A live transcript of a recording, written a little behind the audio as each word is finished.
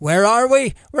Where are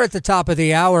we? We're at the top of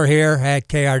the hour here at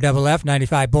KRFF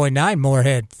 95.9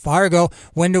 Moorhead, Fargo.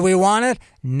 When do we want it?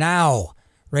 Now.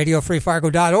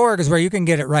 RadioFreeFargo.org is where you can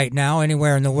get it right now.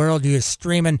 Anywhere in the world, you're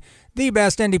streaming the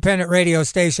best independent radio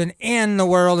station in the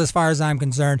world as far as I'm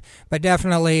concerned. But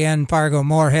definitely in Fargo,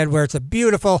 Moorhead, where it's a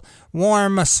beautiful,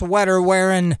 warm,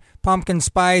 sweater-wearing, pumpkin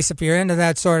spice, if you're into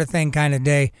that sort of thing kind of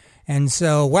day. And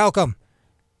so, welcome.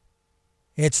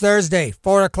 It's Thursday,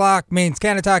 4 o'clock means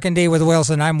Canna-Talk and D with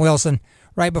Wilson. I'm Wilson.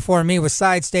 Right before me was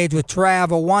Side Stage with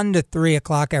Trav, 1 to 3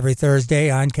 o'clock every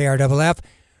Thursday on KRFF.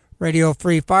 Radio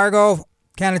Free Fargo,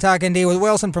 Canna-Talk and D with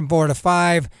Wilson from 4 to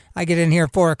 5. I get in here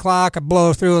at 4 o'clock, I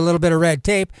blow through a little bit of red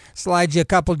tape, slide you a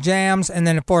couple jams, and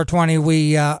then at 4:20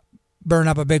 we burn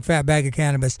up a big fat bag of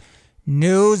cannabis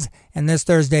news. And this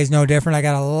Thursday's no different. I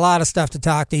got a lot of stuff to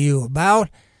talk to you about,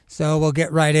 so we'll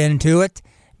get right into it.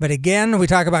 But again, we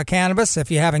talk about cannabis, if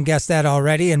you haven't guessed that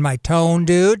already, in my tone,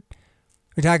 dude.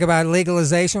 We talk about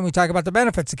legalization. We talk about the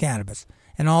benefits of cannabis.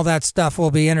 And all that stuff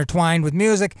will be intertwined with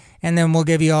music. And then we'll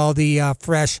give you all the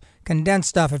fresh, condensed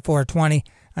stuff at 4:20.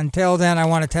 Until then, I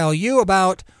want to tell you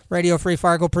about Radio Free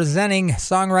Fargo presenting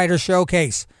Songwriter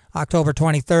Showcase. October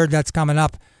 23rd, that's coming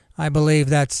up. I believe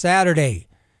that's Saturday.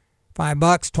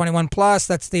 $5, 21 plus.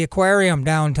 That's the Aquarium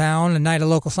downtown. A night of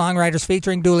local songwriters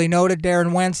featuring duly noted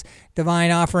Darren Wentz,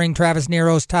 Divine Offering, Travis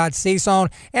Nero's Todd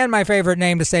Seasone, and my favorite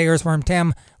name to say, Earthworm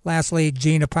Tim. Lastly,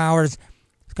 Gina Powers.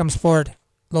 Come support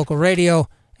local radio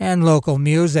and local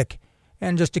music.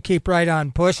 And just to keep right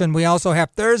on pushing, we also have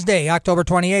Thursday, October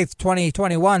 28th,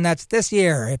 2021. That's this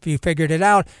year, if you figured it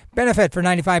out. Benefit for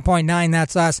 95.9,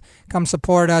 that's us. Come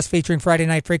support us, featuring Friday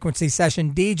Night Frequency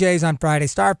Session DJs on Friday.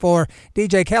 Star 4,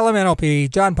 DJ Kellum NLP,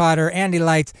 John Potter, Andy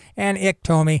Lights, and Ick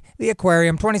Tomey. The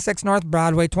Aquarium, 26 North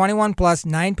Broadway, 21 plus,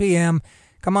 9 p.m.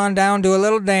 Come on down, do a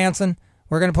little dancing.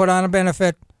 We're going to put on a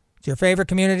benefit. It's your favorite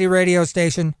community radio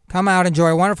station. Come out, enjoy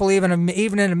a wonderful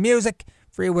evening of music.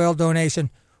 Free will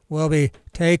donation will be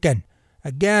taken.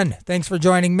 Again, thanks for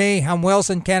joining me. I'm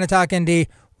Wilson, Canna-Talk ND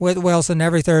with Wilson.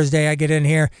 Every Thursday I get in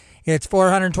here. It's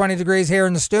 420 degrees here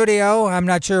in the studio. I'm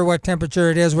not sure what temperature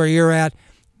it is where you're at,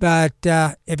 but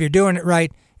if you're doing it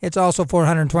right, it's also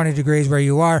 420 degrees where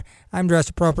you are. I'm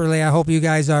dressed appropriately. I hope you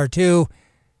guys are too.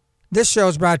 This show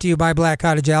is brought to you by Black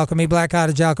Cottage Alchemy. Black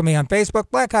Cottage Alchemy on Facebook,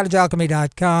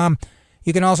 blackcottagealchemy.com.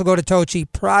 You can also go to Tochi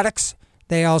Products.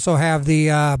 They also have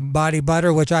the body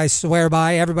butter, which I swear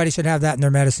by. Everybody should have that in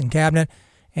their medicine cabinet.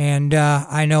 And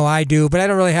I know I do, but I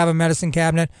don't really have a medicine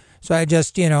cabinet. So I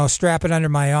just, strap it under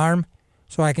my arm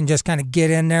so I can just kind of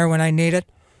get in there when I need it.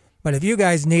 But if you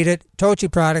guys need it, Tochi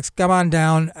Products, come on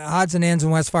down. Odds and ends in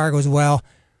West Fargo as well.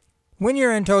 When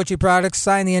you're in Tochi Products,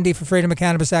 sign the Indie for Freedom of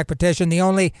Cannabis Act petition. The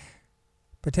only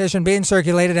petition being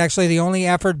circulated, actually the only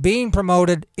effort being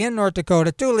promoted in North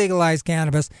Dakota to legalize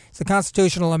cannabis. It's a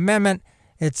constitutional amendment.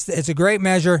 It's a great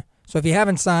measure. So if you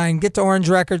haven't signed, get to Orange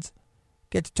Records,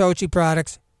 get to Tochi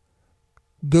Products,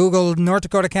 Google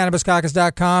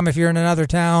NorthDakotaCannabisCaucus.com if you're in another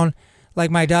town.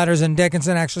 Like my daughter's in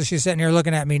Dickinson. Actually, she's sitting here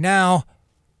looking at me now.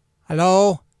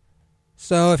 Hello?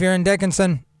 So if you're in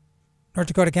Dickinson,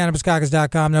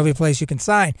 NorthDakotaCannabisCaucus.com, that'll be a place you can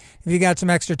sign. If you got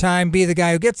some extra time, be the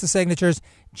guy who gets the signatures.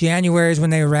 January is when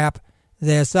they wrap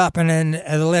this up. And then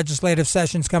the legislative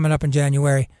session's coming up in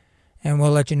January. And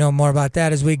we'll let you know more about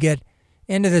that as we get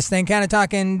into this thing.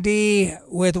 Canna-Talk ND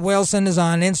with Wilson is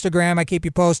on Instagram. I keep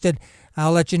you posted.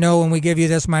 I'll let you know when we give you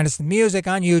this minus the music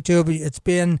on YouTube. It's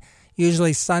been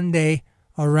usually Sunday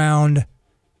around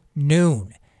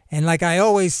noon. And like I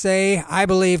always say, I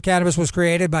believe cannabis was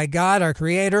created by God, our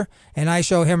Creator, and I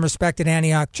show Him respect at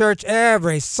Antioch Church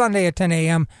every Sunday at 10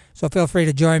 a.m. So feel free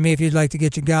to join me if you'd like to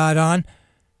get your God on.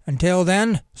 Until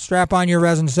then, strap on your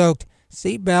resin-soaked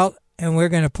seatbelt, and we're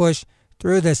going to push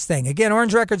through this thing. Again,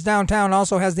 Orange Records Downtown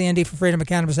also has the Indie for Freedom of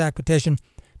Cannabis Act petition.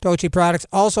 Tochi Products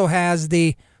also has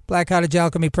the Black Cottage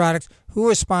Alchemy products, who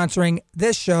is sponsoring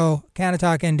this show,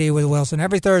 Canna-Talk ND with Wilson,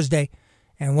 every Thursday.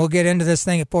 And we'll get into this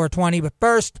thing at 4:20. But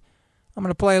first, I'm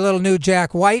going to play a little new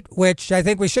Jack White, which I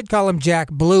think we should call him Jack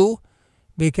Blue,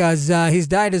 because he's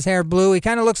dyed his hair blue. He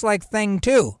kind of looks like Thing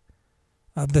 2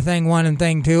 of the Thing 1 and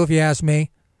Thing 2, if you ask me.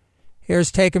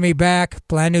 Here's Taking Me Back,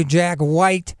 brand new Jack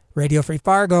White, Radio Free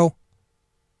Fargo,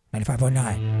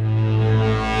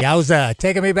 95.9. Yowza,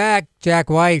 Taking Me Back,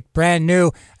 Jack White, brand new.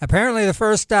 Apparently the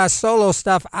first solo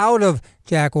stuff out of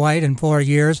Jack White in 4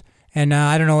 years. And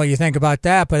I don't know what you think about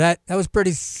that, but that was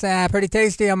pretty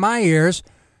tasty on my ears.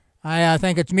 I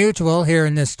think it's mutual here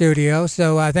in this studio.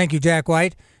 So thank you, Jack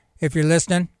White, if you're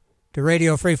listening to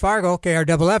Radio Free Fargo,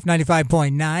 KRFF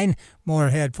 95.9,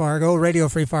 Moorhead, Fargo,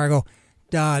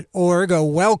 RadioFreeFargo.org.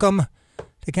 Welcome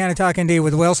to Canna-Talk ND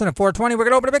with Wilson at 4:20. We're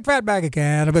going to open a big fat bag of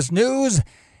cannabis news.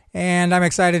 and I'm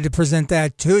excited to present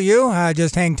that to you.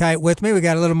 Just hang tight with me. We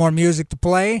got a little more music to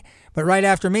play. But right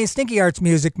after me, Stinky Arts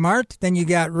Music Mart. Then you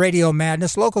got Radio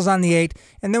Madness, Locals on the 8.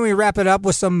 And then we wrap it up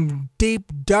with some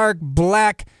deep, dark,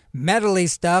 black, metal-y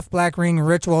stuff. Black Ring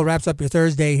Ritual wraps up your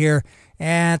Thursday here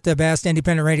at the best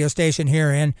independent radio station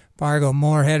here in Fargo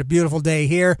Moorhead. A beautiful day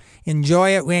here.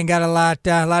 Enjoy it. We ain't got a lot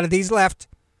of these left.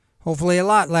 Hopefully a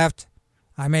lot left.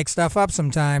 I make stuff up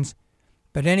sometimes.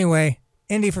 But anyway,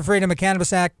 Indie for Freedom of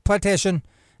Cannabis Act petition.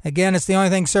 Again, it's the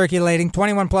only thing circulating.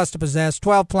 21 plus to possess,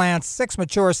 12 plants, 6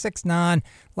 mature, 6 non,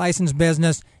 licensed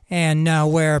business, and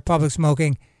where public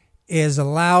smoking is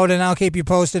allowed. And I'll keep you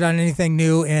posted on anything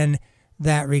new in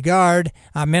that regard.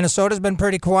 Minnesota's been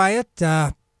pretty quiet.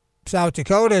 South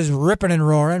Dakota is ripping and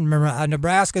roaring.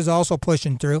 Nebraska's also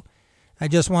pushing through. I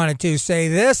just wanted to say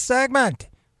this segment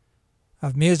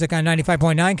of music on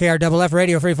 95.9 KRFF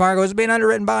Radio Free Fargo is being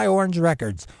underwritten by Orange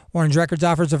Records. Orange Records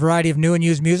offers a variety of new and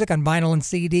used music on vinyl and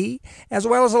CD, as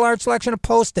well as a large selection of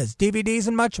posters, DVDs,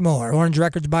 and much more. Orange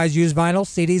Records buys used vinyl,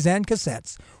 CDs, and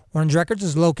cassettes. Orange Records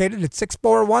is located at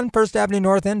 641 First Avenue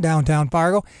North in downtown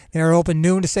Fargo. They are open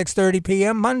noon to 6:30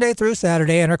 p.m. Monday through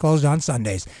Saturday and are closed on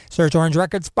Sundays. Search Orange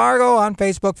Records Fargo on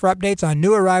Facebook for updates on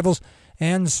new arrivals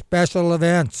and special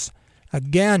events.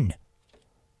 Again,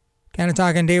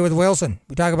 Canna-Talk ND with Wilson.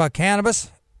 We talk about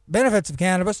cannabis, benefits of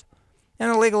cannabis,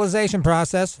 and the legalization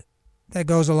process that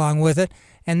goes along with it.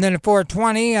 And then at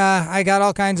 420, I got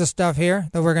all kinds of stuff here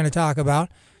that we're going to talk about.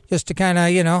 Just to kind of,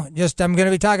 I'm going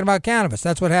to be talking about cannabis.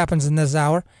 That's what happens in this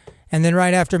hour. And then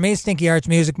right after me, Stinky Arts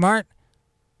Music Mart,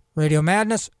 Radio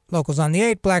Madness, Locals on the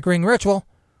 8, Black Ring Ritual,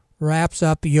 wraps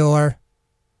up your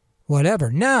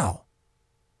whatever. Now,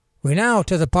 we're now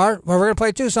to the part where we're going to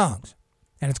play 2 songs.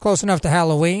 And it's close enough to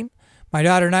Halloween. My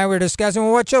daughter and I were discussing,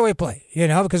 well, what should we play?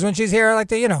 Because when she's here, I like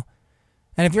to, And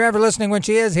if you're ever listening when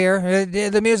she is here,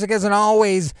 the music isn't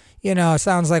always,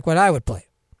 sounds like what I would play.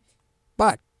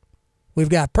 But we've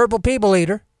got Purple People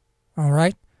Eater, all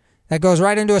right? That goes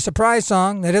right into a surprise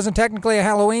song that isn't technically a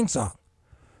Halloween song.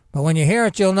 But when you hear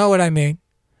it, you'll know what I mean.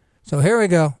 So here we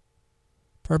go.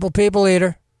 Purple People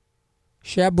Eater,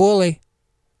 Sheb Woolley,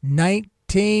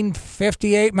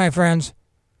 1958, my friends.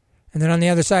 And then on the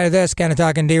other side of this,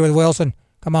 Canna-Talk ND with Wilson.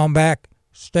 Come on back.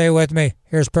 Stay with me.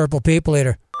 Here's Purple People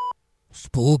Eater.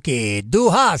 Spooky. Du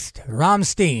hast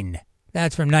Rammstein.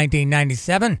 That's from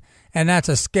 1997, and that's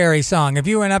a scary song. If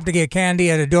you went up to get candy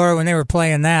at a door when they were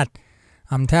playing that,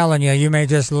 I'm telling you, you may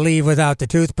just leave without the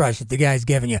toothbrush that the guy's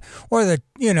giving you. Or the,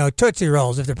 Tootsie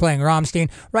Rolls if they're playing Rammstein.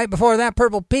 Right before that,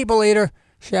 Purple People Eater,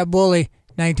 Sheb Woolley,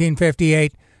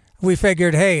 1958. We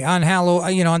figured, hey,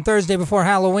 on Thursday before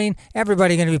Halloween,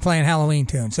 everybody's going to be playing Halloween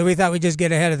tunes. So we thought we'd just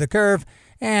get ahead of the curve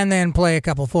and then play a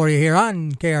couple for you here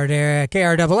on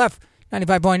KRFF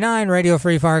 95.9 Radio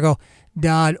Free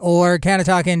Fargo.org.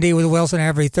 Canna-Talk ND with Wilson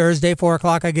every Thursday, 4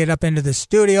 o'clock. I get up into the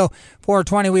studio.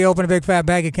 4:20, we open a big fat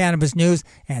bag of cannabis news,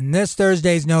 and this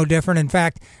Thursday's no different. In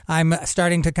fact, I'm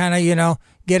starting to kind of,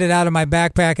 get it out of my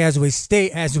backpack as we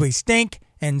stink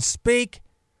and speak.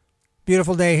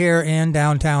 Beautiful day here in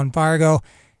downtown Fargo.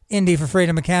 Indie for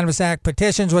Freedom of Cannabis Act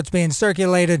petitions, what's being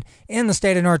circulated in the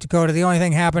state of North Dakota. The only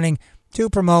thing happening to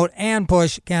promote and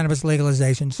push cannabis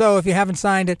legalization. So if you haven't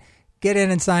signed it, get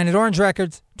in and sign it. Orange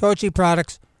Records, Tochi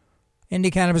Products,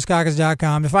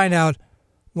 IndieCannabisCaucus.com to find out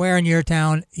where in your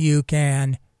town you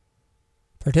can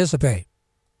participate.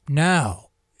 Now,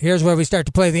 here's where we start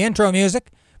to play the intro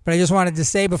music. But I just wanted to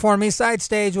say before me, Side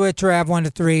Stage with Trav 1 to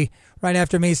 3. Right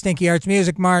after me, Stinky Arts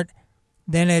Music Mart.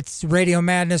 Then it's Radio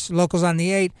Madness, Locals on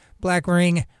the 8. Black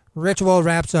Ring Ritual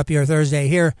wraps up your Thursday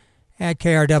here at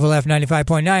KRFF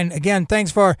 95.9. Again,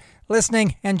 thanks for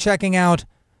listening and checking out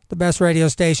the best radio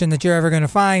station that you're ever going to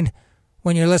find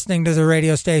when you're listening to the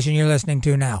radio station you're listening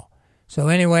to now. So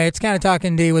anyway, it's Canna-Talk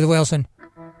ND with Wilson,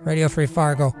 Radio Free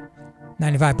Fargo,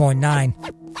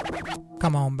 95.9.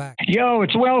 Come on back. Yo,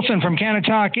 it's Wilson from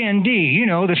Canna-Talk ND.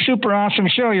 The super awesome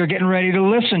show you're getting ready to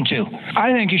listen to.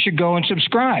 I think you should go and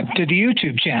subscribe to the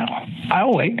YouTube channel.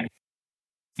 I'll wait.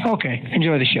 Okay,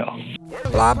 enjoy the show.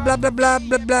 Blah, blah, blah, blah,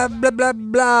 blah, blah, blah, blah,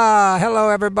 blah. Hello,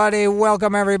 everybody.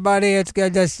 Welcome, everybody. It's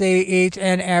good to see each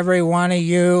and every one of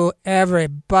you,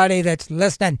 everybody that's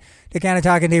listening to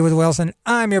Canna-Talk ND with Wilson.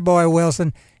 I'm your boy,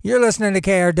 Wilson. You're listening to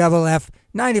KRFF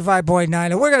 95.9,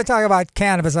 and we're going to talk about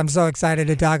cannabis. I'm so excited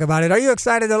to talk about it. Are you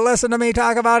excited to listen to me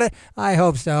talk about it? I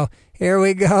hope so. Here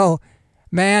we go.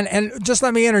 Man, and just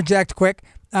let me interject quick.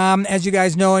 As you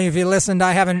guys know, if you listened,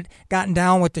 I haven't gotten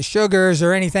down with the sugars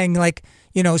or anything like,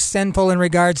 sinful in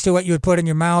regards to what you would put in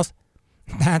your mouth.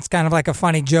 That's kind of like a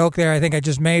funny joke there I think I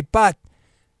just made. But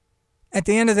at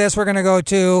the end of this, we're going to go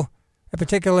to a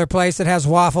particular place that has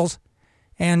waffles.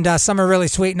 and some are really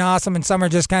sweet and awesome, and some are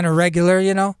just kind of regular,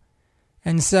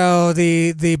 And so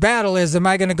the battle is, am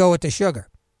I going to go with the sugar?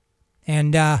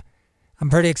 And I'm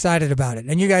pretty excited about it.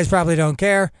 And you guys probably don't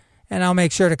care, and I'll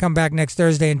make sure to come back next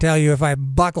Thursday and tell you if I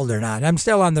buckled or not. I'm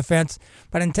still on the fence,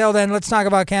 but until then, let's talk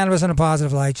about cannabis in a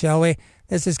positive light, shall we?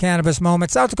 This is Cannabis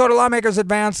Moment. South Dakota lawmakers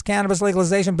advance cannabis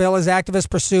legalization bill as activists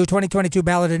pursue 2022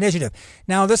 ballot initiative.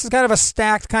 Now, this is kind of a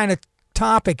stacked kind of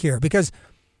topic here because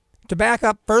to back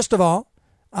up, first of all,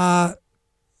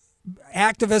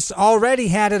 activists already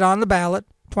had it on the ballot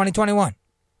 2021,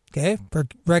 okay, for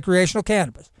recreational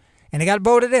cannabis, and it got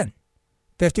voted in.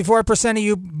 54% of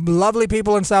you lovely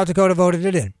people in South Dakota voted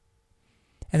it in.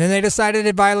 And then they decided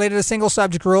it violated a single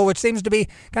subject rule, which seems to be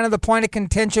kind of the point of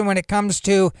contention when it comes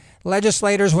to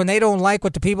legislators. When they don't like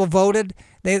what the people voted,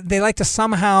 they like to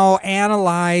somehow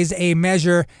analyze a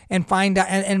measure and find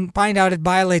out it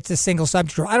violates the single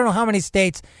subject rule. I don't know how many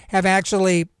states have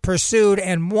actually pursued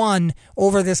and won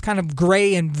over this kind of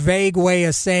gray and vague way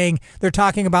of saying they're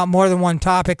talking about more than one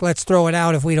topic. Let's throw it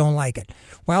out if we don't like it.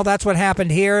 Well, that's what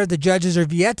happened here. The judges are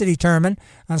yet to determine.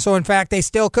 And so, in fact, they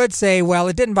still could say, well,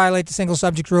 it didn't violate the single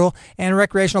subject rule, and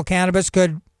recreational cannabis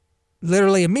could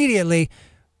literally immediately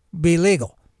be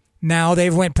legal. Now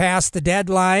they've went past the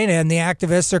deadline, and the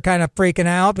activists are kind of freaking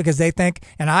out because they think,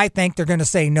 and I think they're going to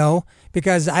say no,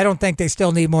 because I don't think they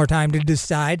still need more time to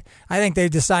decide. I think they've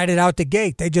decided out the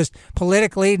gate. They just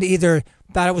politically either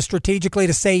thought it was strategically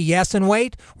to say yes and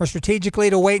wait, or strategically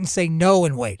to wait and say no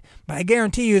and wait. But I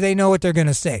guarantee you they know what they're going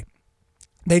to say.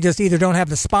 They just either don't have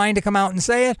the spine to come out and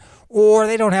say it, or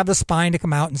they don't have the spine to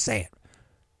come out and say it.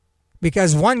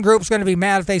 Because one group's going to be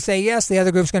mad if they say yes, the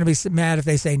other group's going to be mad if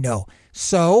they say no.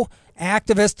 So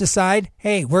activists decide,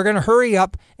 hey, we're going to hurry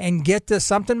up and get this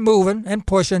something moving and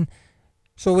pushing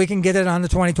so we can get it on the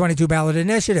 2022 ballot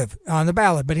initiative on the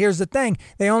ballot. But here's the thing.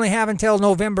 They only have until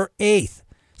November 8th.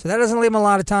 So that doesn't leave them a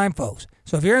lot of time, folks.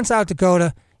 So if you're in South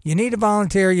Dakota, you need to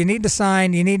volunteer, you need to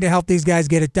sign, you need to help these guys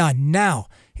get it done. Now,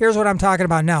 here's what I'm talking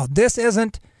about now. This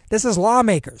is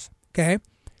lawmakers, okay?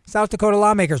 South Dakota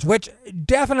lawmakers, which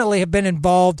definitely have been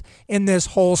involved in this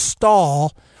whole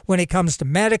stall when it comes to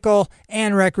medical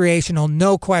and recreational,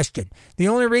 no question. The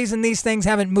only reason these things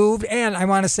haven't moved, and I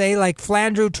want to say like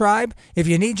Flandreau Tribe, if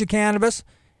you need your cannabis,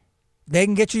 they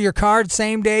can get you your card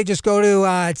same day. Just go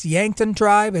to, it's Yankton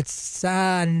Tribe. It's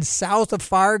south of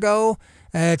Fargo.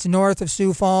 It's north of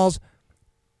Sioux Falls.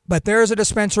 But there's a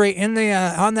dispensary in the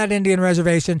on that Indian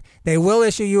reservation. They will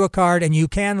issue you a card, and you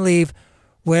can leave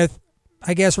with,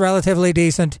 I guess, relatively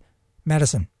decent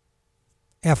medicine.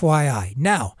 FYI.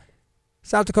 Now,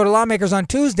 South Dakota lawmakers on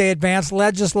Tuesday advanced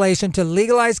legislation to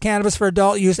legalize cannabis for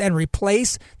adult use and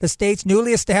replace the state's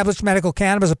newly established medical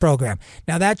cannabis program.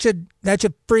 Now, that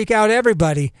should freak out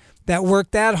everybody that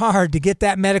worked that hard to get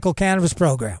that medical cannabis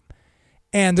program.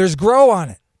 And there's grow on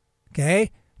it, okay?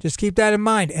 Just keep that in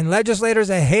mind. And legislators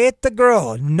hate the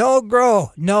grow. No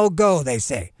grow, no go, they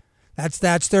say.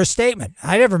 That's their statement.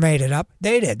 I never made it up.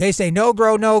 They did. They say no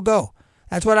grow, no go.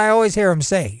 That's what I always hear them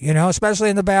say, especially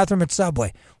in the bathroom at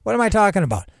Subway. What am I talking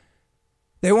about?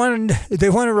 They want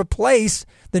to replace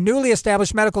the newly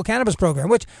established medical cannabis program,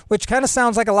 which kind of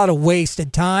sounds like a lot of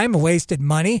wasted time, wasted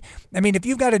money. I mean, if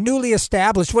you've got a newly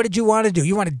established, what did you want to do?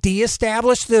 You want to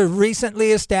de-establish the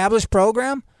recently established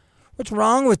program? What's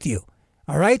wrong with you?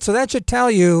 All right, so that should tell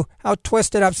you how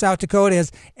twisted up South Dakota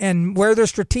is and where their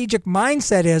strategic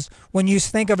mindset is when you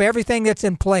think of everything that's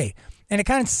in play. And it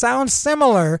kind of sounds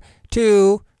similar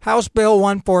to House Bill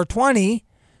 1420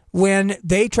 when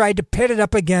they tried to pit it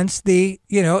up against the,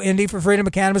 Indy for Freedom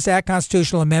of Cannabis Act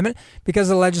constitutional amendment, because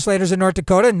the legislators in North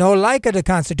Dakota no like the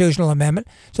constitutional amendment.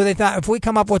 So they thought, if we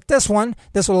come up with this one,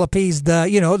 this will appease the,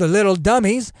 the little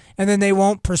dummies, and then they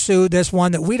won't pursue this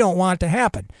one that we don't want to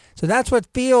happen. So that's what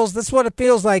it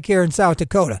feels like here in South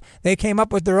Dakota. They came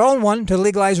up with their own one to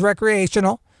legalize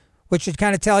recreational, which should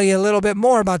kind of tell you a little bit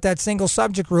more about that single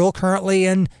subject rule currently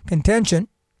in contention.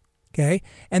 Okay,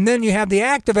 and then you have the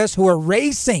activists who are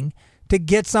racing to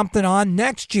get something on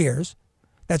next year's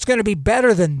that's going to be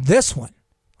better than this one.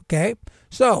 Okay,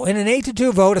 so in an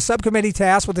 8-2 vote, a subcommittee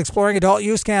tasked with exploring adult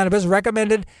use cannabis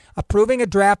recommended approving a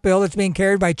draft bill that's being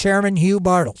carried by Chairman Hugh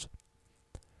Bartels,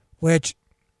 which,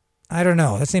 I don't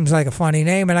know, that seems like a funny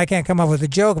name, and I can't come up with a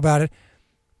joke about it,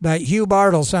 but Hugh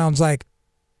Bartels sounds like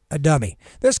a dummy.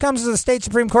 This comes as the state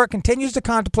Supreme Court continues to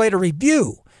contemplate a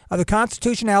review of the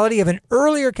constitutionality of an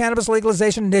earlier cannabis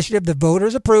legalization initiative the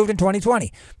voters approved in 2020,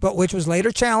 but which was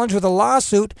later challenged with a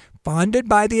lawsuit funded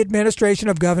by the administration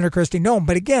of Governor Kristi Noem.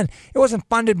 But again, it wasn't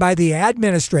funded by the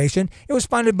administration. It was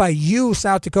funded by you,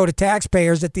 South Dakota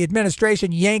taxpayers, that the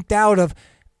administration yanked out of,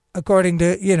 according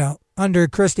to, under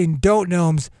Kristi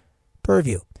Noem's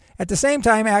purview. At the same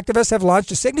time, activists have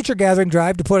launched a signature gathering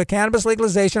drive to put a cannabis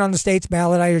legalization on the state's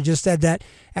ballot. I just said that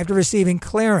after receiving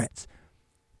clearance.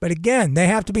 But again, they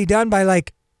have to be done by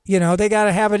they got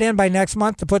to have it in by next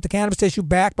month to put the cannabis issue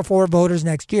back before voters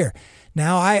next year.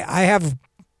 Now, I have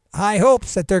high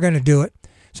hopes that they're going to do it.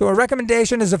 So a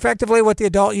recommendation is effectively what the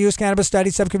Adult Use Cannabis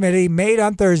Studies Subcommittee made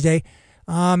on Thursday.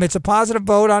 It's a positive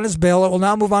vote on his bill. It will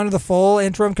now move on to the full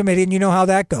interim committee, and you know how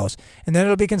that goes. And then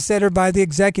it'll be considered by the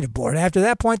executive board. After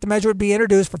that point, the measure would be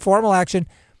introduced for formal action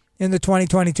in the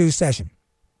 2022 session.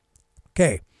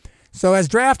 Okay, so as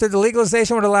drafted, the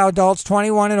legalization would allow adults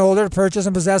 21 and older to purchase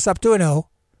and possess up to an O.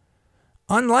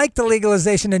 Unlike the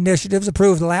legalization initiatives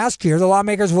approved last year, the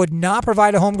lawmakers would not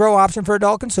provide a home grow option for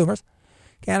adult consumers.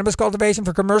 Cannabis cultivation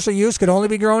for commercial use could only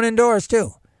be grown indoors,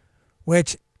 too,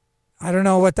 which I don't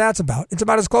know what that's about. It's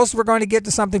about as close as we're going to get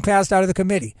to something passed out of the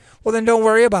committee. Well, then don't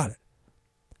worry about it.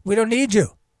 We don't need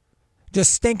you.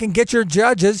 Just stink and get your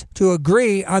judges to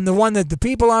agree on the one that the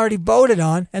people already voted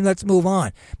on, and let's move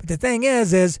on. But the thing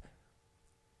is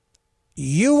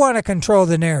you want to control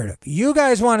the narrative. You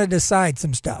guys want to decide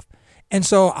some stuff. And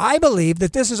so I believe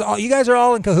that this is all, you guys are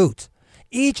all in cahoots.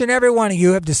 Each and every one of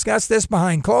you have discussed this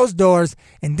behind closed doors,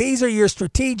 and these are your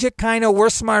strategic kind of we're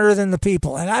smarter than the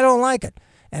people, and I don't like it.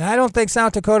 And I don't think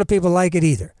South Dakota people like it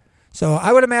either. So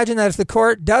I would imagine that if the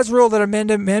court does rule that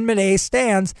Amendment A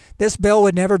stands, this bill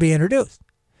would never be introduced.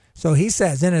 So he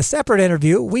says, in a separate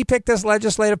interview, we picked this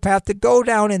legislative path to go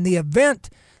down in the event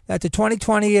that the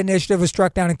 2020 initiative was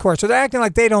struck down in court. So they're acting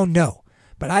like they don't know,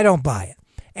 but I don't buy it.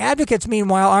 Advocates,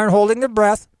 meanwhile, aren't holding their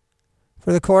breath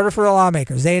for the court or for the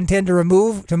lawmakers. They intend to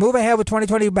move ahead with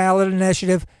 2020 ballot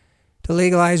initiative to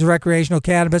legalize recreational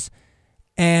cannabis.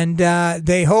 And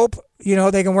they hope,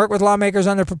 they can work with lawmakers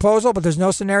on their proposal, but there's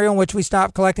no scenario in which we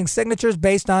stop collecting signatures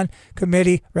based on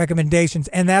committee recommendations.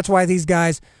 And that's why these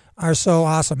guys are so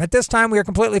awesome. At this time, we are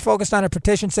completely focused on a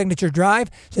petition signature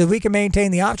drive so that we can maintain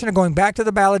the option of going back to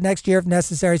the ballot next year if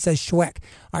necessary, says Schweck.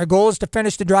 Our goal is to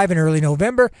finish the drive in early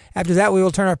November. After that, we will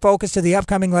turn our focus to the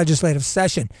upcoming legislative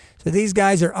session. So these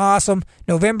guys are awesome.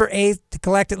 November 8th to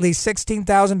collect at least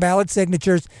 16,000 ballot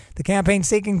signatures. The campaign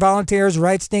seeking volunteers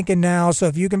right stinking now. So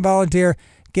if you can volunteer,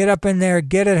 get up in there,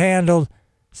 get it handled.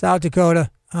 South Dakota,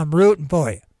 I'm rooting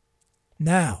for you.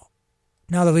 Now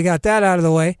that we got that out of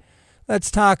the way,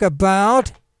 let's talk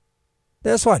about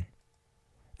this one.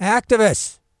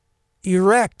 Activists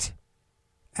erect.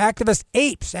 Activist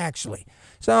apes, actually.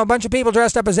 So a bunch of people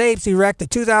dressed up as apes erect a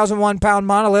 2,001-pound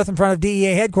monolith in front of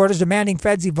DEA headquarters demanding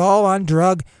feds evolve on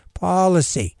drug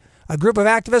policy. A group of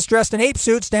activists dressed in ape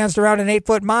suits danced around an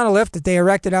 8-foot monolith that they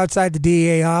erected outside the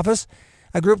DEA office.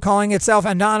 A group calling itself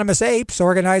Anonymous Apes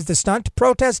organized the stunt to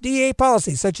protest DEA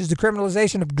policies such as the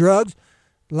criminalization of drugs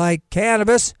like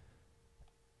cannabis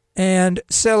and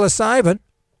psilocybin,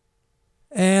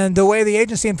 and the way the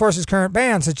agency enforces current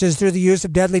bans, such as through the use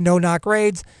of deadly no-knock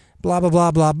raids, blah, blah,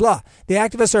 blah, blah, blah. The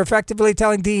activists are effectively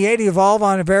telling DEA to evolve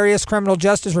on various criminal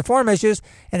justice reform issues,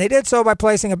 and they did so by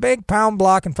placing a big pound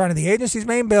block in front of the agency's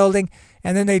main building,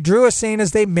 and then they drew a scene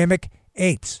as they mimic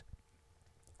apes.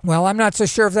 Well, I'm not so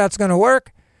sure if that's going to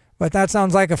work, but that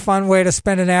sounds like a fun way to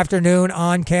spend an afternoon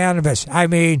on cannabis. I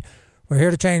mean, we're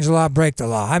here to change the law, break the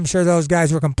law. I'm sure those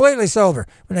guys were completely sober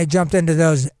when they jumped into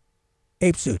those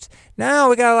ape suits. Now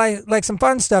we got like some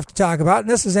fun stuff to talk about, and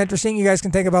this is interesting. You guys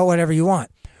can think about whatever you want.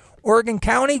 Oregon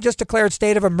County just declared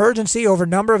state of emergency over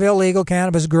number of illegal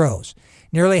cannabis grows.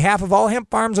 Nearly half of all hemp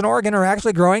farms in Oregon are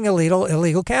actually growing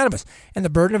illegal cannabis, and the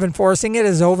burden of enforcing it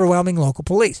is overwhelming local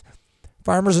police.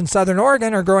 Farmers in southern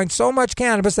Oregon are growing so much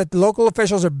cannabis that the local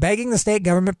officials are begging the state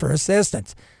government for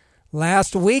assistance.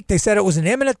 Last week, they said it was an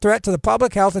imminent threat to the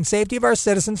public health and safety of our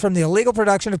citizens from the illegal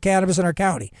production of cannabis in our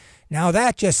county. Now,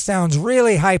 that just sounds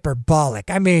really hyperbolic.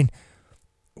 I mean,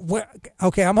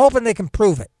 okay, I'm hoping they can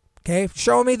prove it. Okay,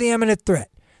 show me the imminent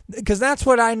threat. Because that's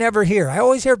what I never hear. I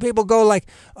always hear people go like,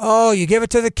 oh, you give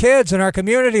it to the kids and our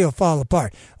community will fall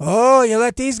apart. Oh, you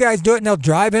let these guys do it and they'll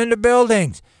drive into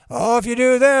buildings. Oh, if you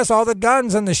do this, all the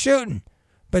guns and the shooting.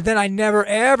 But then I never,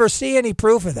 ever see any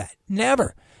proof of that.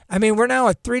 Never. I mean, we're now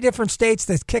at 3 different states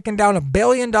that's kicking down $1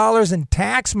 billion in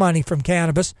tax money from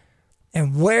cannabis.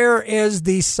 And where is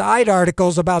the side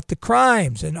articles about the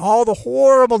crimes and all the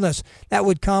horribleness that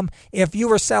would come if you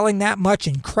were selling that much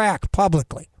in crack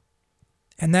publicly?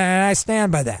 And then I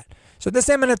stand by that. So this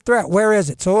imminent threat, where is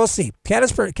it? So we'll see.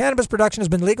 Cannabis production has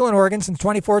been legal in Oregon since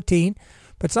 2014.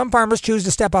 but some farmers choose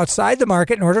to step outside the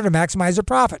market in order to maximize their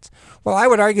profits. Well, I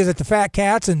would argue that the fat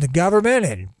cats and the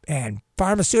government and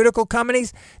pharmaceutical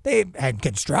companies and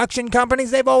construction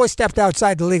companies, they've always stepped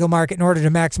outside the legal market in order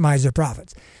to maximize their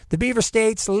profits. The Beaver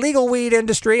State's legal weed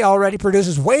industry already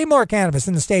produces way more cannabis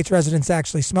than the state's residents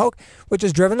actually smoke, which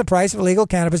has driven the price of legal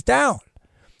cannabis down.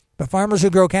 But farmers who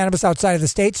grow cannabis outside of the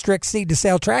state's strict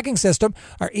seed-to-sale tracking system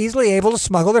are easily able to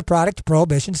smuggle their product to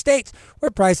prohibition states, where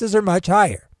prices are much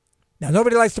higher. Now,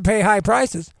 nobody likes to pay high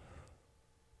prices,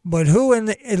 but who in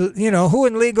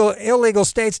illegal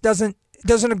states doesn't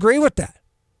agree with that?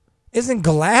 Isn't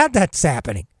glad that's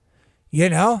happening?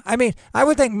 I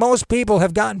would think most people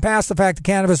have gotten past the fact that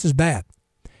cannabis is bad,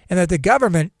 and that the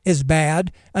government is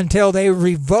bad until they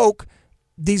revoke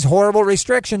these horrible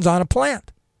restrictions on a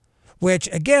plant. Which,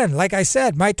 again, like I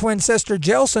said, my twin sister,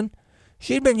 Jilson,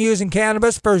 she'd been using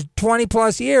cannabis for 20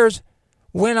 plus years,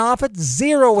 went off at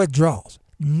 0 withdrawals.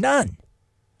 None.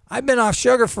 I've been off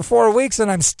sugar for 4 weeks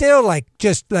and I'm still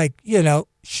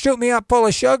shoot me up full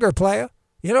of sugar, playa.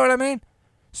 You know what I mean?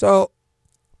 So,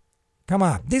 come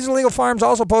on. These illegal farms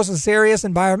also pose a serious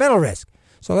environmental risk.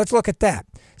 So let's look at that.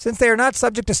 Since they are not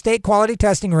subject to state quality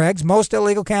testing regs, most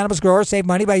illegal cannabis growers save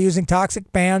money by using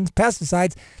toxic banned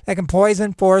pesticides that can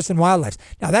poison forests and wildlife.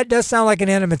 Now, that does sound like an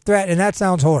imminent threat, and that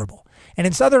sounds horrible. And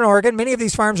in southern Oregon, many of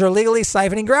these farms are illegally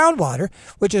siphoning groundwater,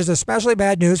 which is especially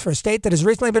bad news for a state that has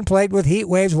recently been plagued with heat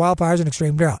waves, wildfires, and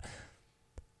extreme drought.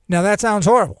 Now, that sounds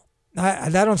horrible.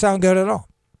 That don't sound good at all.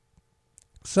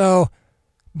 So,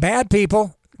 bad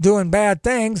people doing bad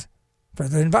things for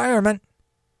the environment.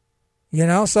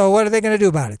 So what are they going to do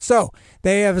about it? So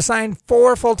they have assigned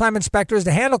 4 full-time inspectors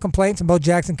to handle complaints in both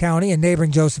Jackson County and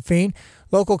neighboring Josephine.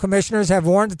 Local commissioners have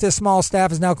warned that this small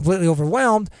staff is now completely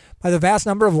overwhelmed by the vast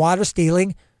number of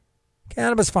water-stealing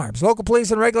cannabis farms. Local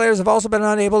police and regulators have also been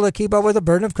unable to keep up with the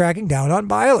burden of cracking down on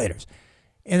violators.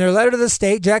 In their letter to the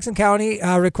state, Jackson County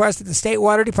requests that the state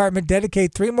water department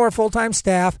dedicate 3 more full-time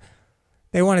staff.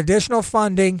 They want additional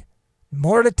funding,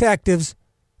 more detectives,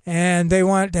 and they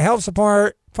want to help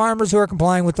support farmers who are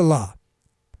complying with the law.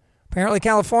 Apparently in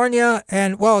California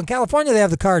they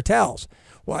have the cartels.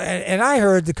 Well, and I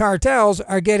heard the cartels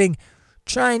are getting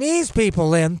Chinese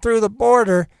people in through the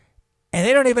border, and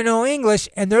they don't even know English,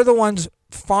 and they're the ones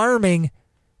farming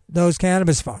those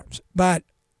cannabis farms. But,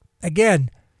 again,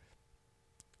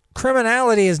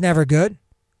 criminality is never good.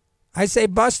 I say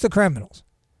bust the criminals.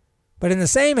 But in the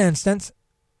same instance,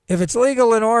 if it's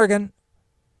legal in Oregon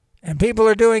and people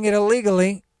are doing it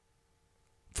illegally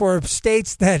for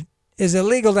states that is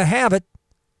illegal to have it,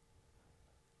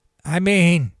 I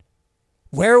mean,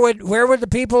 where would the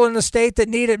people in the state that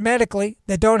need it medically,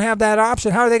 that don't have that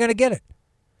option, how are they going to get it?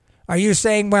 Are you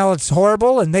saying, well, it's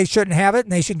horrible and they shouldn't have it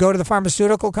and they should go to the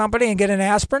pharmaceutical company and get an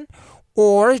aspirin?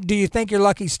 Or do you think you're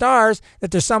lucky stars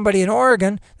that there's somebody in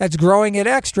Oregon that's growing it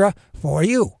extra for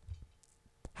you?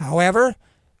 However,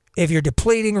 if you're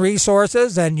depleting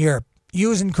resources and you're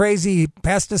using crazy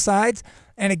pesticides,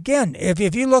 and again,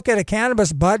 if you look at a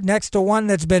cannabis bud next to one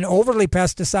that's been overly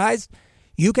pesticized,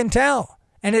 you can tell.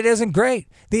 And it isn't great.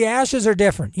 The ashes are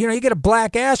different. You get a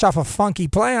black ash off a funky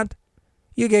plant.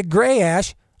 You get gray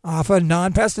ash off a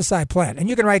non-pesticide plant. And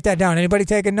you can write that down. Anybody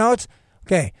taking notes?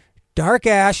 Okay, dark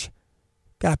ash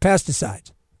got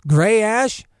pesticides. Gray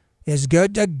ash is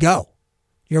good to go.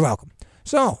 You're welcome.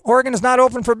 So, Oregon is not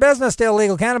open for business to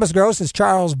illegal cannabis growers, says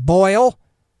Charles Boyle.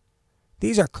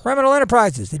 These are criminal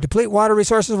enterprises that deplete water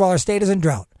resources while our state is in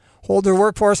drought, hold their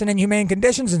workforce in inhumane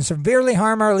conditions, and severely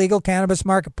harm our legal cannabis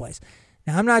marketplace.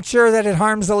 Now, I'm not sure that it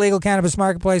harms the legal cannabis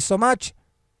marketplace so much.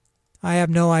 I have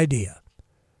no idea.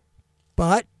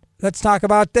 But let's talk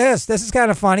about this. This is kind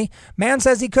of funny. Man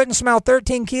says he couldn't smell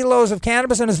 13 kilos of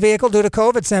cannabis in his vehicle due to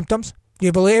COVID symptoms. Do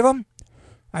you believe him?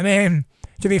 I mean,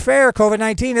 to be fair,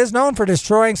 COVID-19 is known for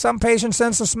destroying some patients'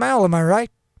 sense of smell, am I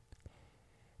right?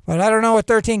 But I don't know what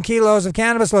 13 kilos of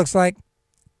cannabis looks like.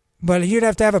 But you'd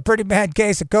have to have a pretty bad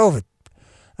case of COVID.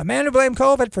 A man who blamed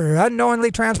COVID for unknowingly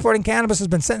transporting cannabis has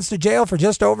been sentenced to jail for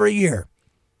just over a year.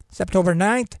 September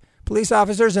 9th, police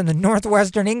officers in the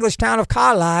northwestern English town of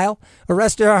Carlisle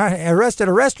arrested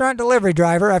a restaurant delivery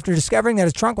driver after discovering that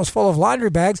his trunk was full of laundry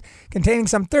bags containing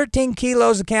some 13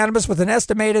 kilos of cannabis with an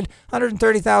estimated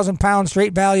 130,000 pound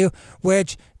street value,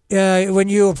 which when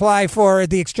you apply for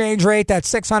the exchange rate, that's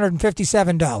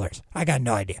 $657. I got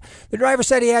no idea. The driver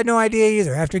said he had no idea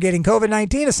either. After getting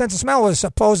COVID-19, his sense of smell was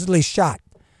supposedly shot.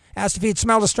 Asked if he'd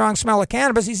smelled a strong smell of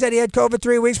cannabis, he said he had COVID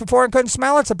 3 weeks before and couldn't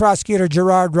smell it, said prosecutor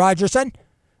Gerard Rogerson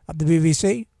of the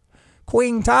BBC.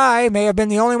 Queen Tai may have been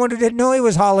the only one who didn't know he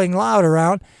was hauling loud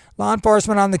around. Law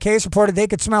enforcement on the case reported they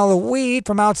could smell the weed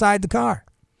from outside the car.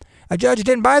 A judge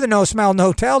didn't buy the no smell,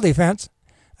 no tell defense.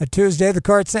 Tuesday, the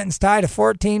court sentenced Ty to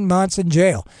 14 months in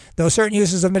jail. Though certain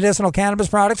uses of medicinal cannabis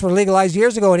products were legalized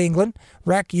years ago in England,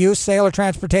 rec, use, sale, or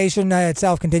transportation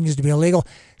itself continues to be illegal.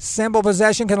 Simple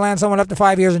possession can land someone up to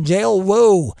 5 years in jail.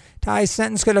 Whoa! Ty's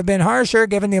sentence could have been harsher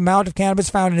given the amount of cannabis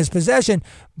found in his possession,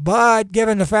 but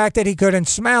given the fact that he couldn't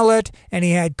smell it and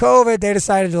he had COVID, they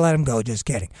decided to let him go. Just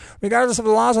kidding. Regardless of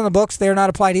the laws on the books, they are not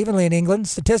applied evenly in England.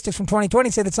 Statistics from 2020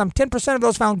 say that some 10% of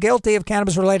those found guilty of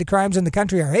cannabis-related crimes in the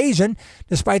country are Asian,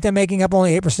 despite them making up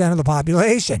only 8% of the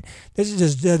population. This is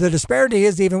just, the disparity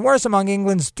is even worse among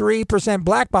England's 3%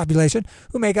 black population,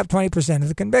 who make up 20% of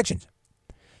the convictions.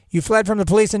 You fled from the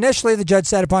police initially, the judge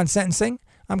said upon sentencing.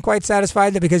 I'm quite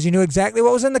satisfied that because you knew exactly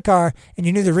what was in the car and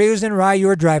you knew the reason why you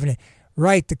were driving it.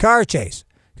 Right, the car chase.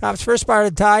 Cops first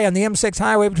spotted Ty on the M6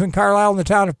 highway between Carlisle and the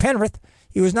town of Penrith.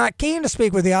 He was not keen to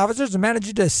speak with the officers and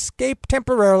managed to escape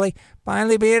temporarily,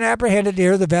 finally being apprehended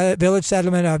near the village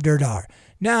settlement of Durdar.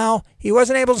 Now, he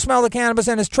wasn't able to smell the cannabis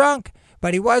in his trunk,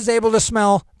 but he was able to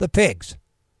smell the pigs.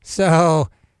 So,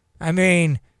 I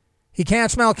mean, he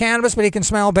can't smell cannabis, but he can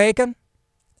smell bacon.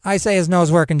 I say his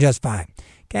nose working just fine.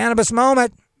 Cannabis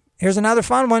moment. Here's another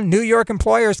fun one. New York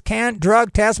employers can't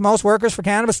drug test most workers for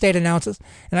cannabis, state announces.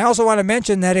 And I also want to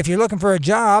mention that if you're looking for a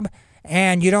job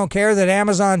and you don't care that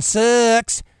Amazon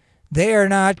sucks, they are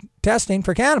not testing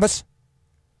for cannabis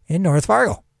in North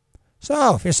Fargo.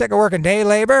 So if you're sick of working day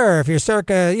labor, or if you're sick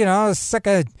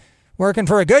of working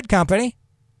for a good company,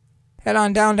 head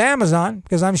on down to Amazon,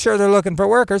 because I'm sure they're looking for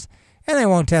workers, and they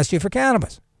won't test you for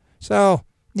cannabis. So,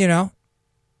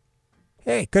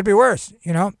 hey, could be worse.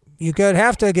 You could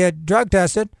have to get drug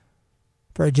tested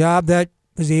for a job that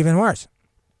was even worse.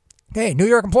 Okay, New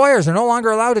York employers are no longer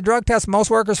allowed to drug test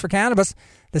most workers for cannabis.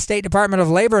 The State Department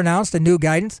of Labor announced a new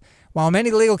guidance. While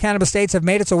many legal cannabis states have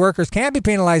made it so workers can't be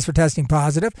penalized for testing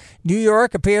positive, New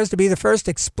York appears to be the first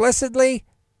to explicitly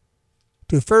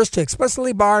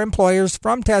bar employers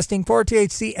from testing for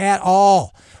THC at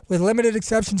all, with limited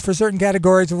exceptions for certain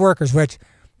categories of workers, which,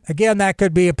 again, that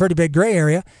could be a pretty big gray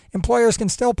area. Employers can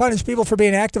still punish people for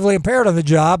being actively impaired on the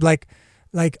job, like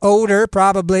odor,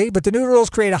 probably, but the new rules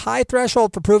create a high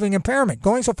threshold for proving impairment,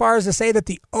 going so far as to say that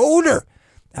the odor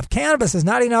of cannabis is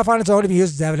not enough on its own to be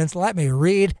used as evidence. Let me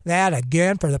read that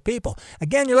again for the people.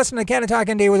 Again, you're listening to Canna-Talk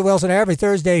ND with Wilson every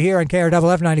Thursday here on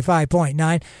KRFF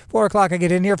 95.9. 4 o'clock I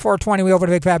get in here. 4:20 we open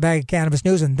a big fat bag of cannabis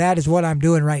news, and that is what I'm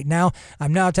doing right now.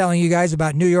 I'm now telling you guys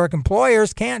about New York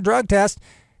employers can't drug test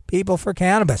people for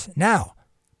cannabis. Now,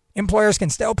 employers can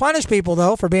still punish people,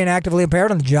 though, for being actively impaired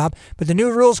on the job, but the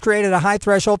new rules created a high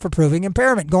threshold for proving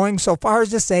impairment, going so far as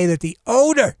to say that the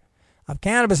odor of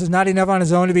cannabis is not enough on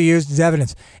its own to be used as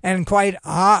evidence. And quite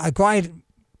often,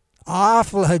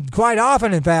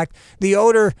 in fact, the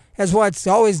odor is what's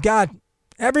always got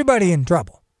everybody in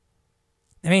trouble.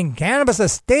 I mean, cannabis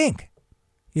is stink.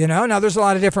 Now there's a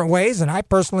lot of different ways, and I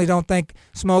personally don't think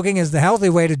smoking is the healthy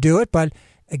way to do it, but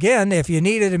again, if you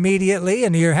need it immediately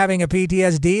and you're having a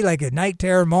PTSD, like a night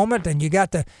terror moment, and you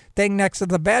got the thing next to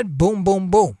the bed, boom, boom,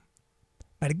 boom.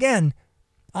 But again,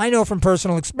 I know from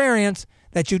personal experience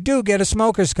that you do get a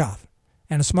smoker's cough,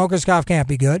 and a smoker's cough can't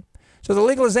be good. So the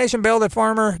legalization bill that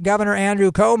former Governor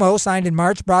Andrew Cuomo signed in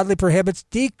March broadly prohibits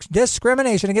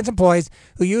discrimination against employees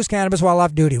who use cannabis while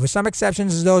off duty, with some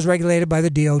exceptions as those regulated by the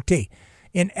DOT.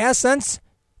 In essence,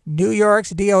 New York's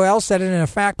DOL said it in a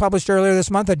fact published earlier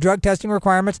this month that drug testing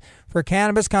requirements for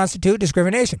cannabis constitute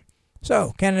discrimination.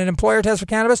 So, can an employer test for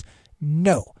cannabis?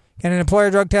 No. Can an employer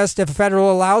drug test if a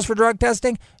federal allows for drug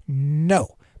testing?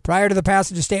 No. Prior to the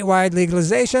passage of statewide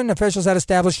legalization, officials had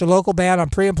established a local ban on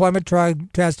pre-employment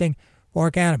drug testing for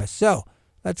cannabis. So,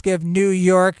 let's give New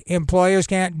York employers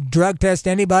can't drug test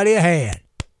anybody a hand.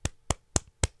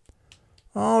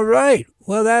 All right.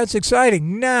 Well, that's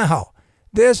exciting. Now,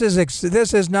 this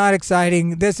is not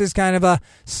exciting. This is kind of a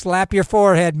slap your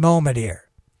forehead moment here.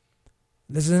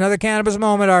 This is another Cannabis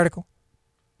Moment article.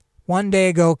 One day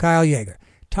ago, Kyle Yeager.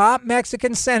 Top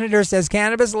Mexican senator says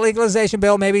cannabis legalization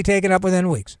bill may be taken up within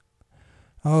weeks.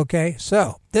 Okay,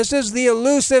 so this is the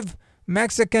elusive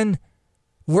Mexican,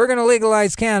 we're going to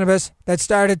legalize cannabis, that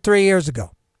started 3 years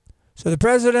ago. So the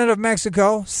president of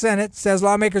Mexico, Senate, says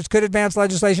lawmakers could advance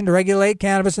legislation to regulate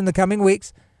cannabis in the coming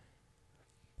weeks.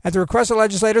 At the request of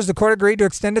legislators, the court agreed to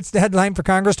extend its deadline for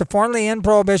Congress to formally end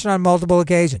prohibition on multiple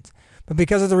occasions. But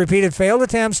because of the repeated failed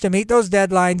attempts to meet those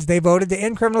deadlines, they voted to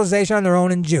end criminalization on their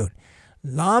own in June.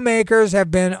 Lawmakers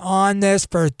have been on this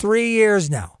for 3 years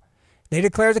now. They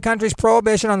declared the country's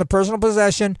prohibition on the personal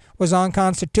possession was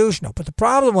unconstitutional. But the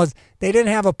problem was they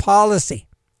didn't have a policy.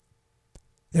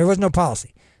 There was no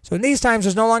policy. So in these times,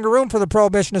 there's no longer room for the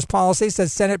prohibitionist policy,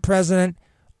 says Senate President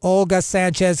Olga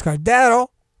Sanchez Cordero.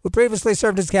 who previously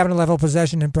served as cabinet-level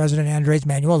position in President Andres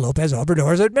Manuel Lopez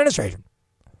Obrador's administration.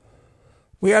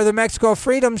 We are the Mexico of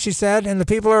freedom, she said, and the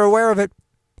people are aware of it.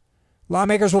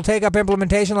 Lawmakers will take up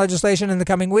implementation legislation in the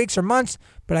coming weeks or months,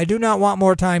 but I do not want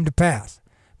more time to pass.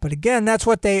 But again, that's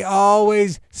what they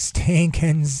always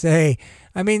stinking say.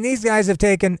 I mean, these guys have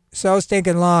taken so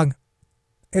stinking long.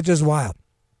 It's just wild.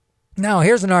 Now,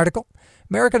 here's an article.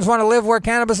 Americans want to live where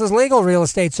cannabis is legal, real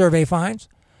estate survey finds.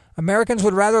 Americans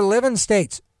would rather live in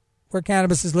states where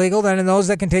cannabis is legal than in those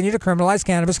that continue to criminalize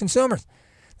cannabis consumers.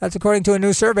 That's according to a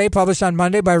new survey published on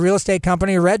Monday by real estate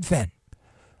company Redfin.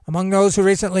 Among those who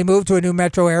recently moved to a new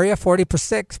metro area,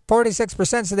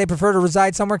 46% said they prefer to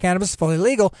reside somewhere cannabis is fully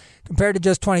legal, compared to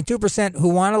just 22% who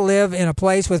want to live in a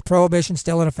place with prohibition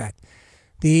still in effect.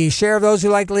 The share of those who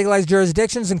like legalized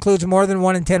jurisdictions includes more than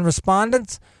 1 in 10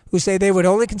 respondents who say they would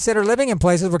only consider living in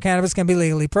places where cannabis can be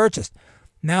legally purchased.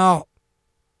 Now,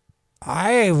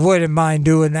 I wouldn't mind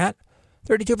doing that.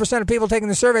 32% of people taking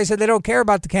the survey said they don't care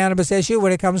about the cannabis issue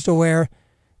when it comes to where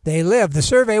they live. The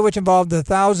survey, which involved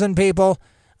 1,000 people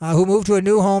who moved to a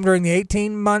new home during the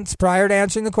 18 months prior to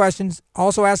answering the questions,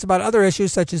 also asked about other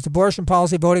issues such as abortion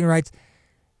policy, voting rights,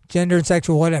 gender and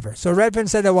sexual whatever. So Redfin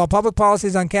said that while public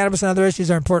policies on cannabis and other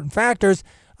issues are important factors,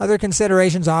 other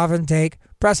considerations often take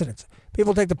precedence.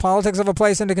 People take the politics of a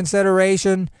place into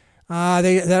consideration.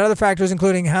 That other factors,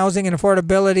 including housing and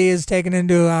affordability, is taken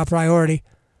into priority.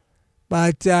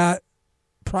 But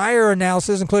prior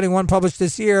analysis, including one published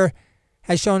this year,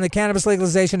 has shown that cannabis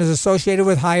legalization is associated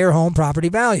with higher home property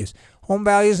values. Home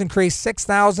values increase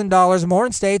 $6,000 more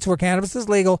in states where cannabis is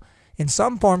legal in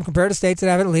some form compared to states that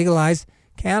haven't legalized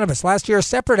cannabis. Last year, a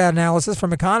separate analysis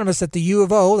from economists at the U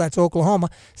of O, that's Oklahoma,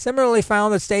 similarly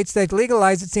found that states that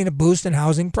legalized had seen a boost in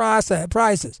housing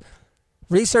prices.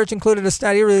 Research included a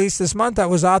study released this month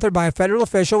that was authored by a federal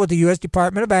official with the U.S.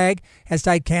 Department of Ag, has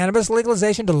tied cannabis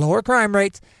legalization to lower crime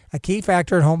rates, a key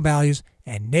factor in home values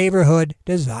and neighborhood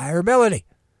desirability.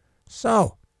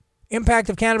 So, impact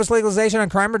of cannabis legalization on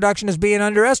crime reduction is being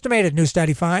underestimated, new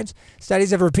study finds. Studies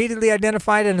have repeatedly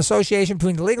identified an association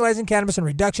between legalizing cannabis and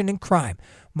reduction in crime.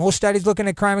 Most studies looking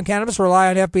at crime and cannabis rely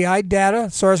on FBI data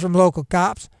sourced from local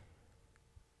cops.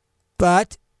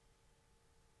 But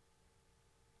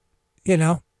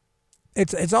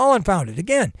it's all unfounded.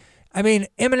 Again, I mean,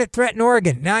 imminent threat in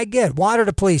Oregon. Now I get water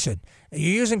depletion.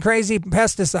 You're using crazy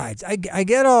pesticides. I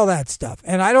get all that stuff,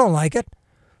 and I don't like it,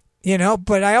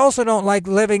 but I also don't like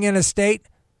living in a state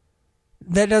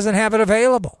that doesn't have it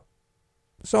available.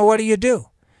 So what do?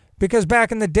 Because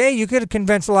back in the day, you could have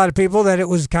convinced a lot of people that it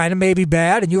was kind of maybe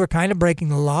bad and you were kind of breaking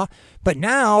the law. But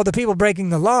now the people breaking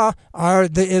the law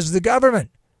is the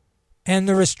government and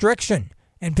the restriction.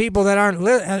 And people that aren't,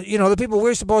 the people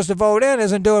we're supposed to vote in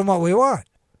isn't doing what we want.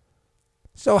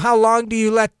 So how long do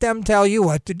you let them tell you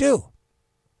what to do?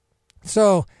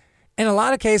 So in a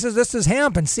lot of cases, this is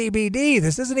hemp and CBD.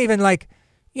 This isn't even like,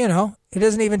 it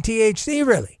isn't even THC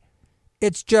really.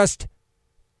 It's just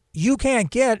you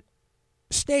can't get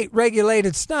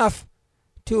state-regulated stuff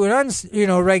to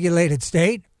an regulated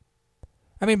state.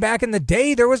 I mean, back in the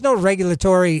day, there was no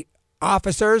regulatory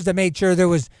officers that made sure there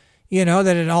was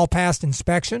that it all passed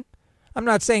inspection. I'm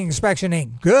not saying inspection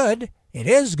ain't good. It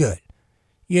is good,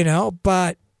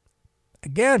 but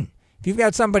again, if you've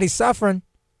got somebody suffering,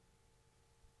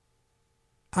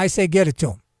 I say get it to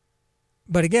them.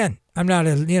 But again, I'm not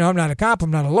a cop. I'm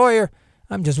not a lawyer.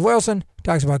 I'm just Wilson, who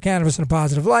talks about cannabis in a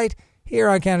positive light here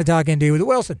on Canna-Talk ND with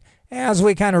Wilson. As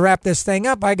we kind of wrap this thing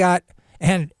up,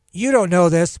 and you don't know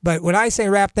this, but when I say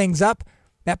wrap things up,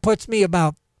 that puts me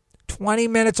about 20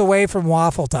 minutes away from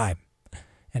waffle time.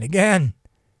 And again,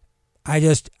 I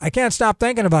can't stop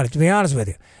thinking about it, to be honest with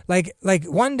you. Like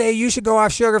one day you should go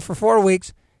off sugar for 4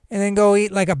 weeks and then go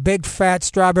eat like a big fat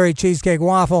strawberry cheesecake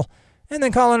waffle and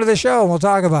then call into the show and we'll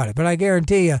talk about it. But I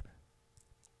guarantee you,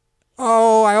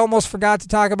 I almost forgot to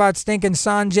talk about stinking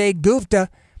Sanjay Gupta.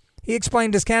 He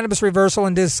explained his cannabis reversal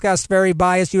and discussed very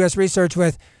biased U.S. research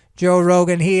with Joe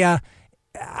Rogan.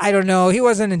 I don't know, he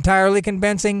wasn't entirely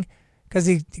convincing, because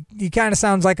he kind of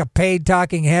sounds like a paid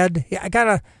talking head.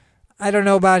 I don't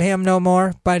know about him no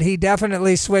more, but he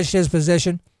definitely switched his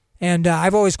position. And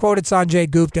I've always quoted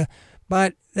Sanjay Gupta,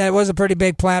 but that was a pretty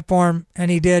big platform, and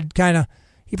he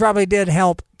probably did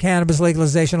help cannabis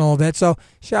legalization a little bit. So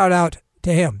shout out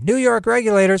to him. New York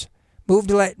regulators moved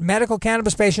to let medical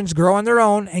cannabis patients grow on their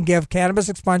own and give cannabis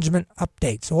expungement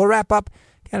updates. So we'll wrap up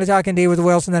Canna-Talk ND with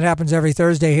Wilson. That happens every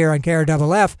Thursday here on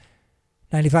KRFF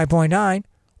 95.9.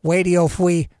 Radio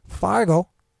Free Fargo.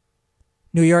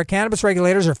 New York cannabis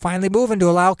regulators are finally moving to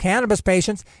allow cannabis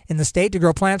patients in the state to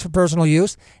grow plants for personal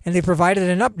use, and they provided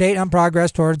an update on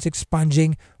progress towards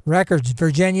expunging records.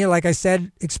 Virginia, like I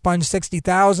said, expunged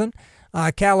 60,000.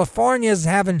 California's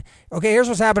having... Okay, here's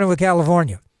what's happening with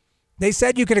California. They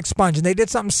said you could expunge, and they did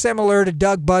something similar to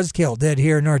Doug Buzzkill did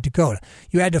here in North Dakota.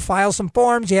 You had to file some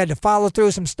forms, you had to follow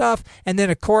through some stuff, and then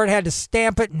a court had to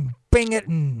stamp it and bing it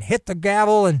and hit the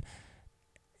gavel,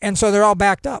 and so they're all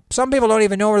backed up. Some people don't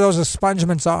even know where those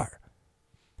expungements are.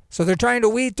 So they're trying to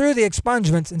weed through the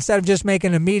expungements instead of just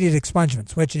making immediate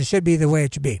expungements, which it should be the way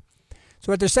it should be.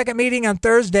 So at their second meeting on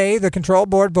Thursday, the control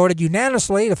board voted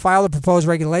unanimously to file the proposed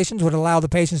regulations would allow the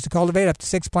patients to cultivate up to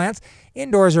 6 plants,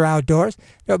 indoors or outdoors.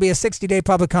 There will be a 60-day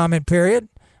public comment period.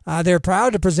 They're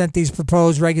proud to present these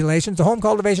proposed regulations. The home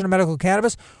cultivation of medical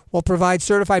cannabis will provide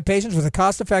certified patients with a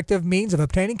cost-effective means of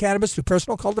obtaining cannabis through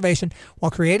personal cultivation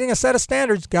while creating a set of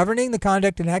standards governing the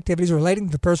conduct and activities relating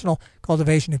to the personal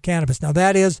cultivation of cannabis. Now,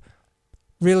 that is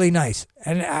really nice,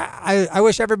 and I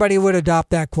wish everybody would adopt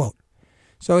that quote.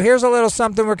 So here's a little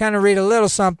something. We're kind of read a little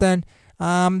something.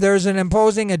 There's an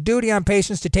imposing a duty on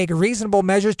patients to take reasonable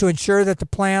measures to ensure that the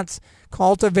plants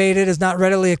cultivated is not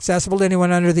readily accessible to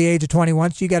anyone under the age of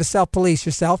 21. So you got to self-police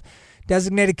yourself.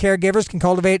 Designated caregivers can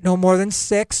cultivate no more than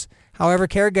 6. However,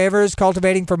 caregivers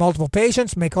cultivating for multiple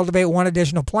patients may cultivate 1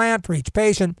 additional plant for each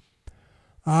patient.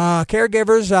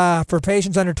 Caregivers for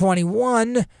patients under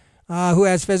 21 who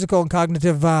has physical and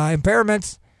cognitive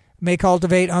impairments may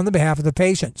cultivate on the behalf of the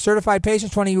patient. Certified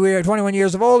patients 21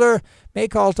 years of older may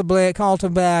cultivate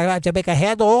to make a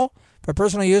handle for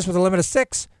personal use with a limit of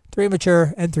 6, 3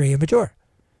 mature and 3 immature.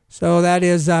 So that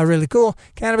is really cool.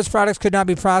 Cannabis products could not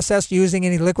be processed using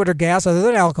any liquid or gas other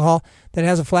than alcohol that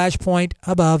has a flash point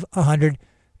above 100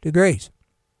 degrees.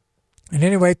 And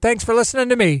anyway, thanks for listening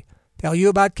to me tell you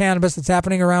about cannabis that's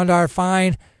happening around our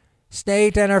fine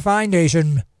state and our fine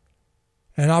nation.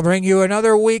 And I'll bring you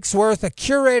another week's worth of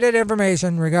curated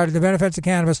information regarding the benefits of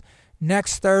cannabis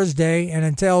next Thursday. And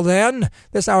until then,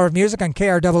 this hour of music on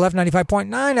KRFF 95.9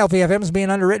 LPFM is being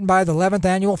underwritten by the 11th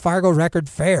Annual Fargo Record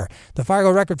Fair. The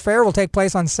Fargo Record Fair will take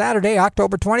place on Saturday,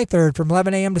 October 23rd from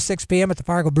 11 a.m. to 6 p.m. at the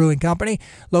Fargo Brewing Company,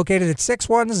 located at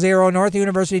 610 North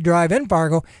University Drive in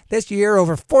Fargo. This year,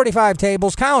 over 45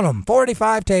 tables, count them,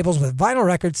 45 tables with vinyl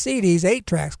records, CDs,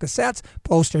 8-tracks, cassettes,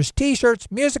 posters, T-shirts,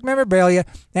 music memorabilia,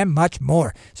 and much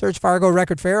more. Search Fargo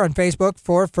Record Fair on Facebook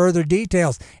for further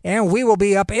details. And we will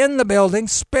be up in the building,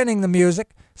 spinning the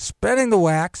music, spinning the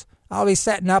wax. I'll be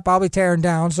setting up, I'll be tearing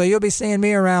down, so you'll be seeing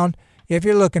me around if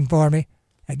you're looking for me.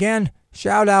 Again,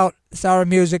 shout out, this hour of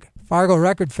music, Fargo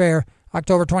Record Fair,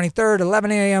 October 23rd,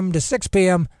 11 a.m. to 6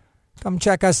 p.m. Come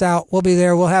check us out. We'll be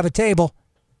there. We'll have a table.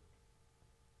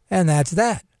 And that's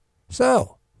that.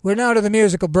 So, we're now to the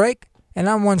musical break, and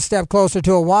I'm one step closer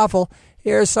to a waffle.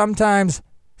 Here's Sometimes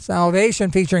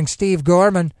Salvation featuring Steve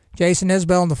Gorman, Jason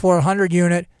Isbell in the 400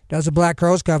 unit. Does a Black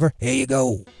Crowes cover. Here you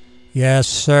go. Yes,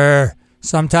 sir.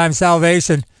 Sometimes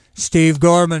Salvation. Steve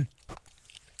Gorman.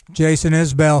 Jason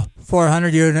Isbell.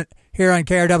 400 unit. Here on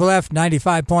KRFF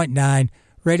 95.9.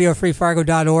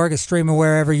 RadioFreeFargo.org is streaming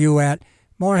wherever you at.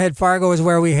 Moorhead, Fargo is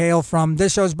where we hail from.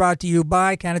 This show is brought to you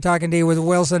by Canna-Talk and D with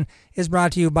Wilson is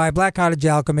brought to you by Black Cottage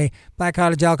Alchemy,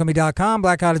 blackcottagealchemy.com,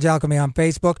 Black Cottage Alchemy on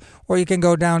Facebook, or you can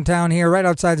go downtown here right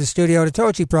outside the studio to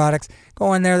Tochi Products.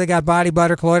 Go in there. They got body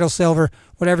butter, colloidal silver,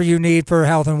 whatever you need for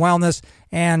health and wellness,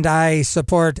 and I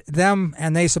support them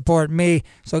and they support me.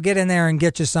 So get in there and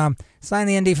get you some. Sign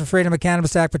the Indie for Freedom of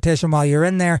Cannabis Act petition while you're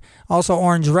in there. Also,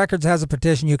 Orange Records has a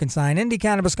petition you can sign.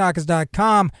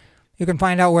 IndieCannabisCaucus.com. You can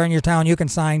find out where in your town you can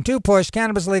sign to push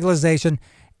cannabis legalization.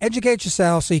 Educate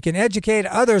yourself so you can educate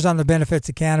others on the benefits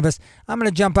of cannabis. I'm going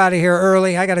to jump out of here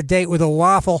early. I got a date with a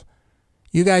waffle.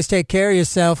 You guys take care of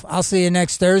yourself. I'll see you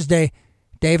next Thursday.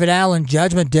 David Allen,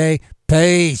 Judgment Day.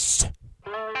 Peace.